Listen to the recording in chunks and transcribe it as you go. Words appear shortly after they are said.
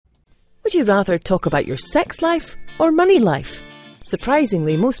Would you rather talk about your sex life or money life?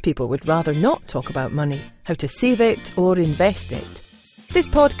 Surprisingly, most people would rather not talk about money, how to save it or invest it. This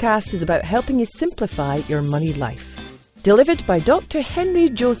podcast is about helping you simplify your money life. Delivered by Dr. Henry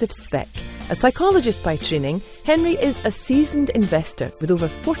Joseph Speck. A psychologist by training, Henry is a seasoned investor with over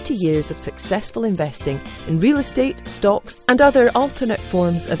 40 years of successful investing in real estate, stocks and other alternate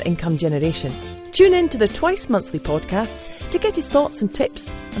forms of income generation. Tune in to the twice-monthly podcasts to get his thoughts and tips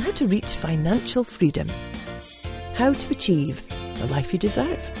on how to reach financial freedom. How to achieve the life you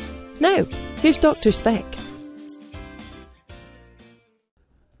deserve. Now, here's Dr. Speck.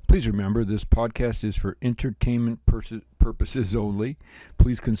 Please remember, this podcast is for entertainment purposes only.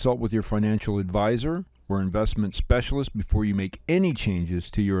 Please consult with your financial advisor or investment specialist before you make any changes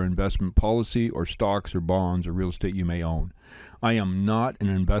to your investment policy or stocks or bonds or real estate you may own. I am not an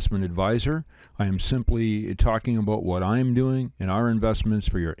investment advisor. I am simply talking about what I am doing in our investments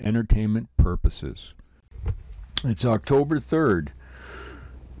for your entertainment purposes. It's October 3rd,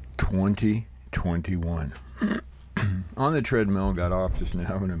 2021. On the treadmill, got off just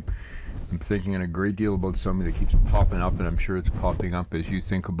now, and I'm thinking a great deal about something that keeps popping up, and I'm sure it's popping up as you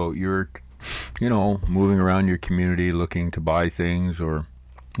think about your, moving around your community, looking to buy things, or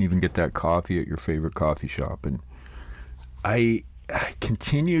even get that coffee at your favorite coffee shop. And I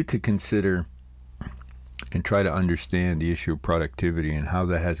continue to consider and try to understand the issue of productivity and how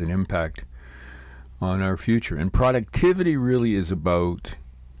that has an impact on our future. And productivity really is about,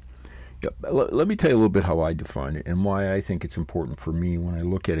 let me tell you a little bit how I define it and why I think it's important for me when I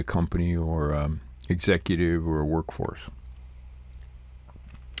look at a company or executive or a workforce.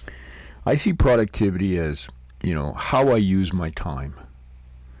 I see productivity as, how I use my time.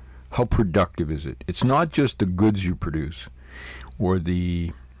 How productive is it? It's not just the goods you produce or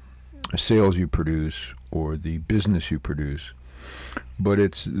the sales you produce or the business you produce, but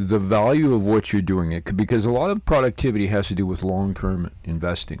it's the value of what you're doing. Because a lot of productivity has to do with long-term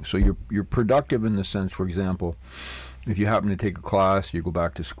investing. So you're productive in the sense, for example, if you happen to take a class, you go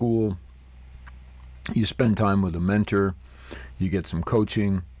back to school, you spend time with a mentor, you get some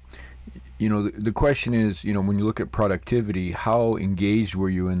coaching. The question is, when you look at productivity, how engaged were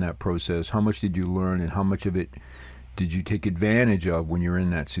you in that process? How much did you learn, and how much of it did you take advantage of when you're in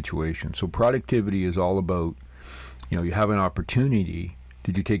that situation? So productivity is all about, you have an opportunity.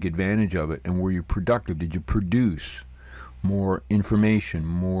 Did you take advantage of it? And were you productive? Did you produce more information,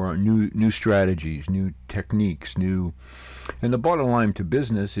 more new strategies, new techniques, and the bottom line to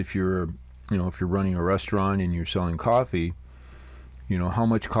business, if you're running a restaurant and you're selling coffee, how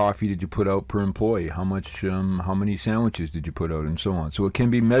much coffee did you put out per employee? How many sandwiches did you put out, and so on. So it can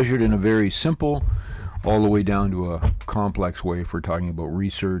be measured in a very simple, all the way down to a complex way if we're talking about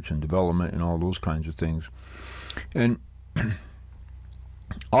research and development and all those kinds of things. And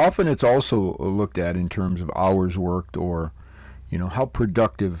often it's also looked at in terms of hours worked, or, how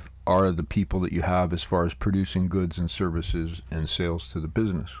productive are the people that you have as far as producing goods and services and sales to the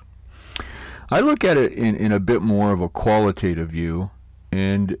business. I look at it in a bit more of a qualitative view.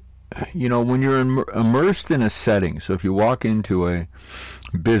 And, when you're immersed in a setting, so if you walk into a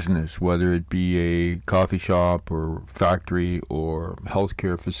business, whether it be a coffee shop or factory or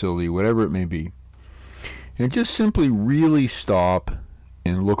healthcare facility, whatever it may be, and just simply really stop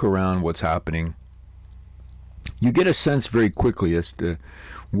and look around what's happening, you get a sense very quickly as to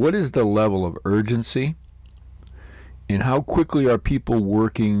what is the level of urgency and how quickly are people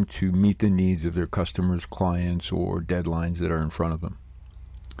working to meet the needs of their customers, clients, or deadlines that are in front of them.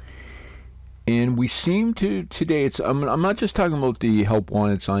 And we seem to today, I'm not just talking about the help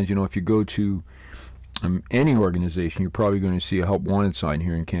wanted signs. If you go to any organization, you're probably going to see a help wanted sign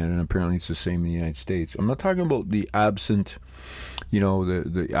here in Canada, and apparently it's the same in the United States. I'm not talking about the absent,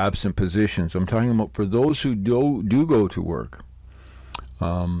 the absent positions. I'm talking about for those who do go to work,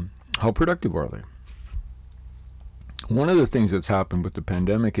 how productive are they? One of the things that's happened with the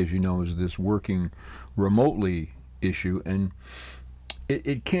pandemic, as you know, is this working remotely issue, and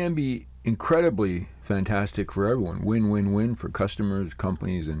it can be incredibly fantastic for everyone. Win-win-win for customers,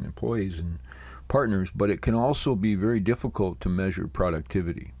 companies, and employees and partners, but it can also be very difficult to measure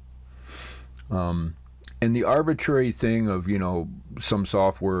productivity. And the arbitrary thing of, some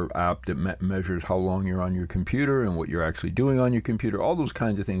software app that measures how long you're on your computer and what you're actually doing on your computer, all those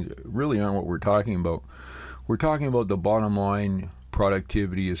kinds of things really aren't what we're talking about. We're talking about the bottom line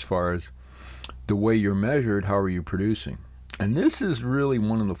productivity as far as the way you're measured, how are you producing? And this is really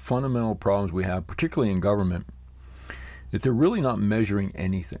one of the fundamental problems we have, particularly in government, that they're really not measuring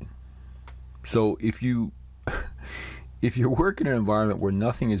anything. So if you work in an environment where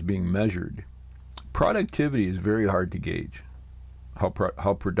nothing is being measured, productivity is very hard to gauge.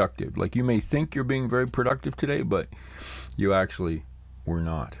 how productive. Like, you may think you're being very productive today, but you actually were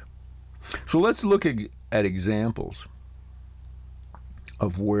not. So let's look at examples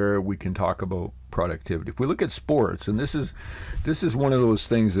of where we can talk about productivity. If we look at sports, and this is one of those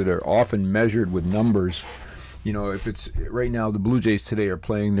things that are often measured with numbers. You know, if it's right now, the Blue Jays today are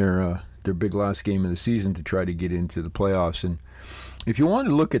playing their big last game of the season to try to get into the playoffs. And if you want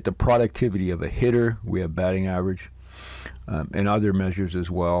to look at the productivity of a hitter, we have batting average and other measures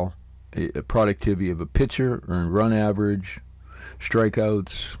as well. Productivity of a pitcher, earned run average,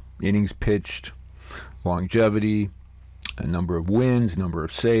 strikeouts, innings pitched, longevity, a number of wins, number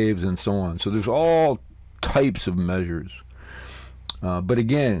of saves, and so on. So there's all types of measures. But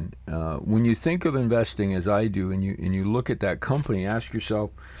again, when you think of investing as I do, and you look at that company, I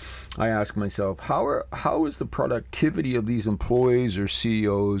ask myself, how is the productivity of these employees or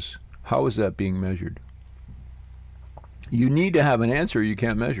CEOs, how is that being measured? You need to have an answer, or you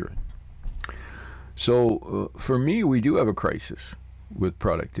can't measure it. So for me, we do have a crisis with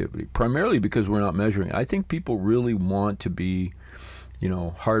productivity, primarily because we're not measuring it. I think people really want to be,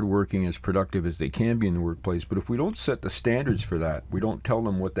 hardworking, as productive as they can be in the workplace. But if we don't set the standards for that, we don't tell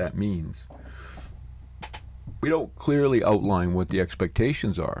them what that means, we don't clearly outline what the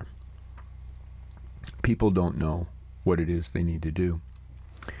expectations are, people don't know what it is they need to do.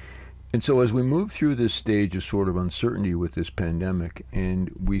 And so as we move through this stage of sort of uncertainty with this pandemic,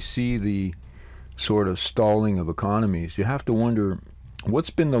 and we see the sort of stalling of economies, you have to wonder, what's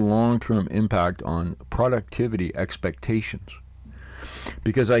been the long-term impact on productivity expectations?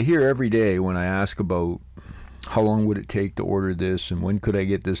 Because I hear every day when I ask about how long would it take to order this and when could I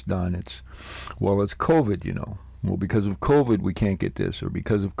get this done, it's COVID, Well, because of COVID, we can't get this, or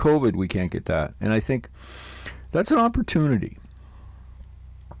because of COVID, we can't get that. And I think that's an opportunity.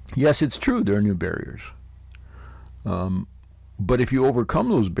 Yes, it's true, there are new barriers. But if you overcome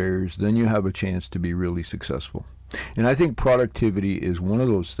those barriers, then you have a chance to be really successful. And I think productivity is one of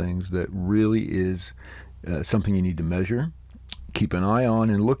those things that really is something you need to measure, keep an eye on,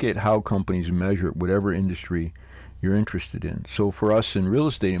 and look at how companies measure it, whatever industry you're interested in. So for us in real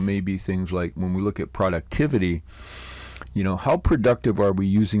estate, it may be things like, when we look at productivity, how productive are we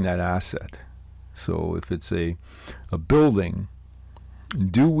using that asset? So if it's a building,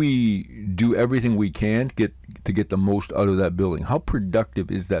 do we do everything we can to get the most out of that building? How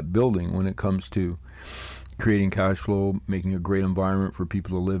productive is that building when it comes to creating cash flow, making a great environment for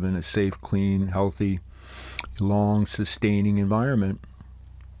people to live in, a safe, clean, healthy, long, sustaining environment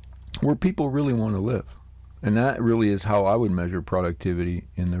where people really want to live? And that really is how I would measure productivity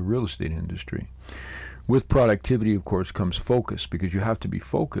in the real estate industry. With productivity, of course, comes focus, because you have to be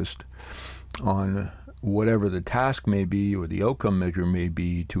focused on whatever the task may be or the outcome measure may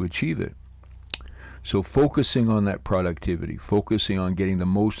be to achieve it. So focusing on that productivity, focusing on getting the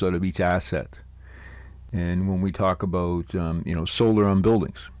most out of each asset. And when we talk about, solar on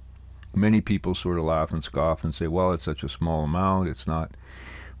buildings, many people sort of laugh and scoff and say, well, it's such a small amount, it's not.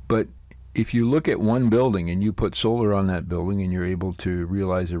 But if you look at one building and you put solar on that building and you're able to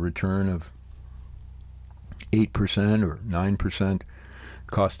realize a return of 8% or 9%,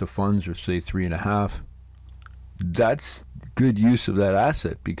 cost of funds are say 3.5%, that's good use of that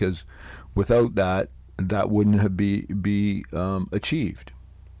asset, because without that wouldn't have be achieved.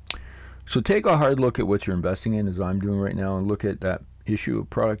 So take a hard look at what you're investing in, as I'm doing right now, and look at that issue of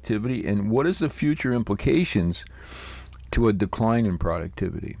productivity and what is the future implications to a decline in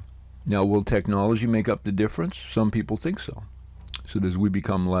productivity. Now, will technology make up the difference? Some people think so. So as we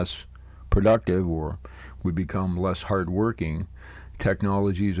become less productive or we become less hardworking,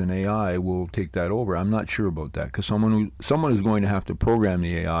 technologies and AI will take that over. I'm not sure about that, because someone is going to have to program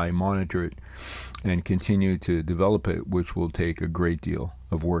the AI, monitor it, and continue to develop it, which will take a great deal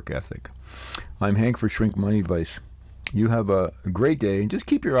of work ethic. I'm Hank for Shrink Money Advice. You have a great day, and just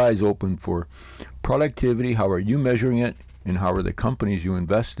keep your eyes open for productivity. How are you measuring it, and how are the companies you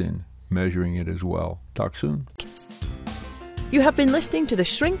invest in measuring it as well? Talk soon. You have been listening to the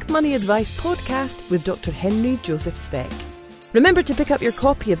Shrink Money Advice podcast with Dr. Henry Joseph Speck. Remember to pick up your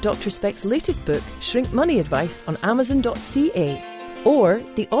copy of Dr. Speck's latest book, Shrink Money Advice, on Amazon.ca, or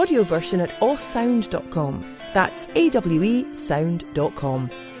the audio version at awesound.com. That's AWEsound.com.